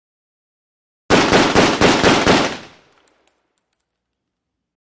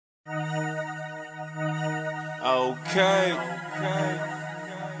Okay.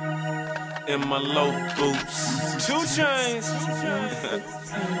 In my low boots. 2 chains.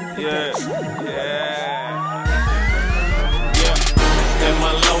 Yeah. In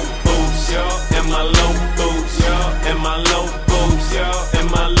my low boots, yo. In my low boots, yo. In my low boots, yo. In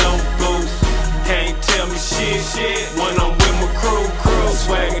my low boots. Can't tell me shit. When I'm with my crew.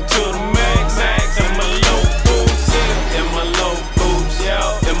 Swagging to the max. In my low boots, yeah. In my low boots, yo.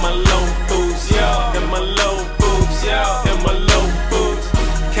 In my low boots, yo. In my low boots, yo. In my low boots.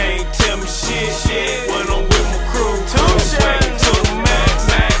 Can't tell me shit. When I'm with my crew. Swagging to the max.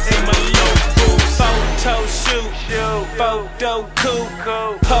 In my low boots. Photo shoot. Photo cool.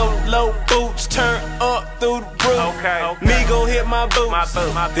 Polo boots turn up through the roof. Me go hit my boots.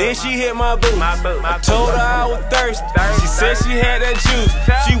 Then she hit my boots. I told her I was thirsty. She said she had that juice.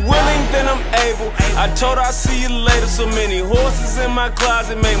 She willing, then I'm able. I told her I'll see you later. So many horses in my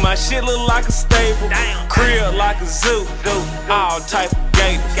closet make my shit look like a stable. Crib like a zoo. All type of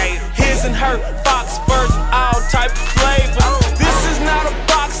gators. His and her, fox furs, all type of flavors. This is not a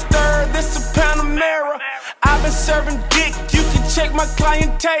box stir, this a Panamera. I've been serving dick, you can check my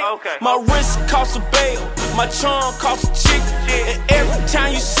clientele. My wrist costs a bail, my charm costs a chick. And every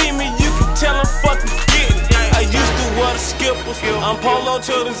time you see me, you can tell I'm fucking getting. I used to wear the skippers, I'm polo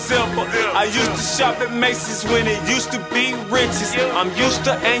to the zipper. I used to shop at Macy's when it used to be riches. I'm used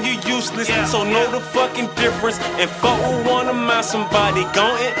to and you useless, so know the fucking difference. And fuck with one of my somebody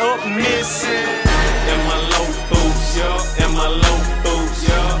gon' end up missing. In my low boots, yo. In my low boots,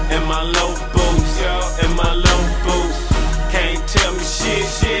 yo. In my low boots, yo. In my low boots. Can't tell me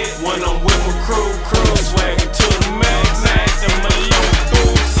shit. When I'm with my crew. Swagging to the max. In my low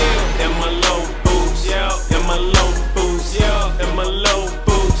boots, yeah. In my low boots, yo. In my low boots, yo. In my low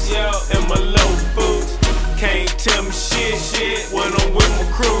boots, yo. In my low boots. Can't tell me shit. When I'm with my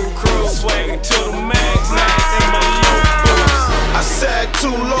crew. Swagging to the max. In my low boots. I sat too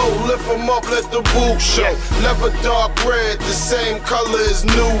low, lift 'em up, let the boot show. Never dark red, the same color as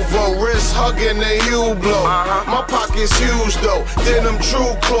Nouveau. Wrist hugging and Hublot. My pockets huge though, then them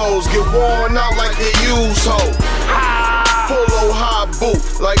true clothes get worn out like a used hoe. Polo high boot,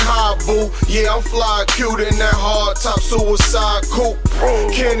 like high boo. Yeah, I'm fly cute in that hard top suicide coupe.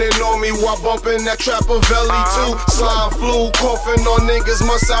 Cannon on me while bumping that trapper belly too. Slime flu, coughing on niggas,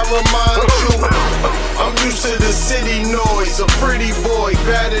 must I remind you? I'm used to the city noise, a pretty boy,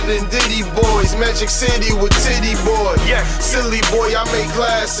 better than Diddy boys. Magic City with Tity Boi. Silly boy, I make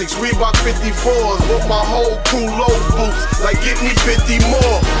classics, Reebok 54s. With my whole crew low boots, like get me 50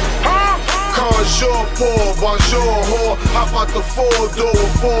 more. Conjour pour, bonjour whore. Hop out the 4-door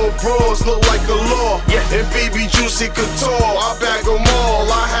with 4 bros, look like the law. And BB Juicy Couture, I bag them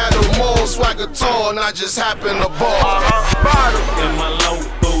all. I had them all, swagger tall, and I just happened to ball. In my low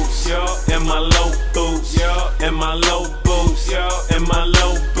boots, yo. In my low boots, yo. In my low boots, yo. In my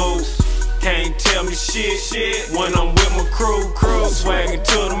low boots. Can't tell me shit. When I'm with my crew. Swagging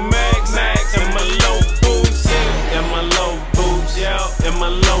to the max. In my low boots, yeah. In my low boots, yo. In my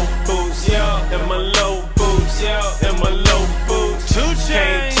low boots, yo. In my low boots, yo. In my low boots.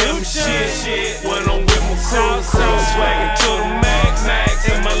 Can't tell me shit. When I'm with my crew. Swagging to the max.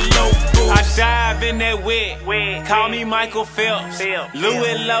 In my low boots. I dive in that wet. Call me Michael Phelps.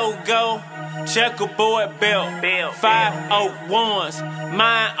 Louis logo. Checkerboard belt. 501s.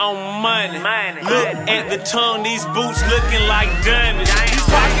 Mine on money. Look at the tongue. These boots looking like diamonds. These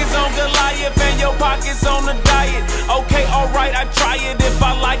pockets on Goliath and your pockets on the diet. Okay, alright, I try it. If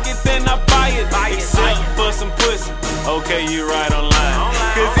I like it, then I buy it. Except for some pussy. Okay, you right online.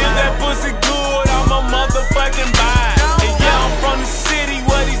 Cause if that pussy good, I'ma motherfucking buy it. And yeah, I'm from the city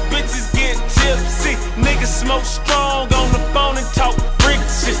where these bitches get tipsy. Niggas smoke strong on the phone and talk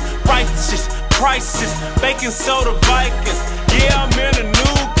riches, righteous prices, baking soda Vikings. Yeah, I'm in a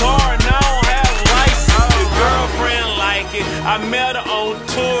new car and I don't have license. Your girlfriend like it, I met her on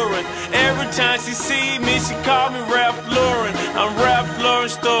touring. Every time she see me, she call me Ralph Lauren. I'm Ralph Lauren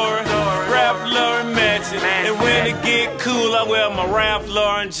story, Ralph Lauren matching. And when it get cool, I wear my Ralph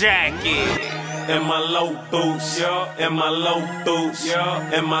Lauren jacket. In my low boots, yo. In my low boots, yo.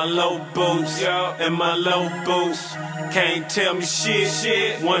 In my low boots, yo. In my low boots. Can't tell me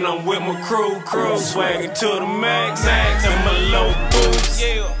shit. When I'm with my crew. Swagging to the max. In my low boots,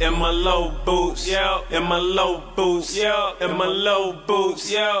 yeah. In my low boots, yo. In my low boots, yo. In my low boots,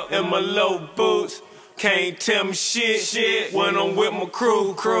 yo. In my low boots. Can't tell me shit. When I'm with my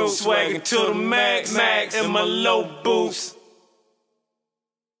crew. Swagging to the max. In my low boots.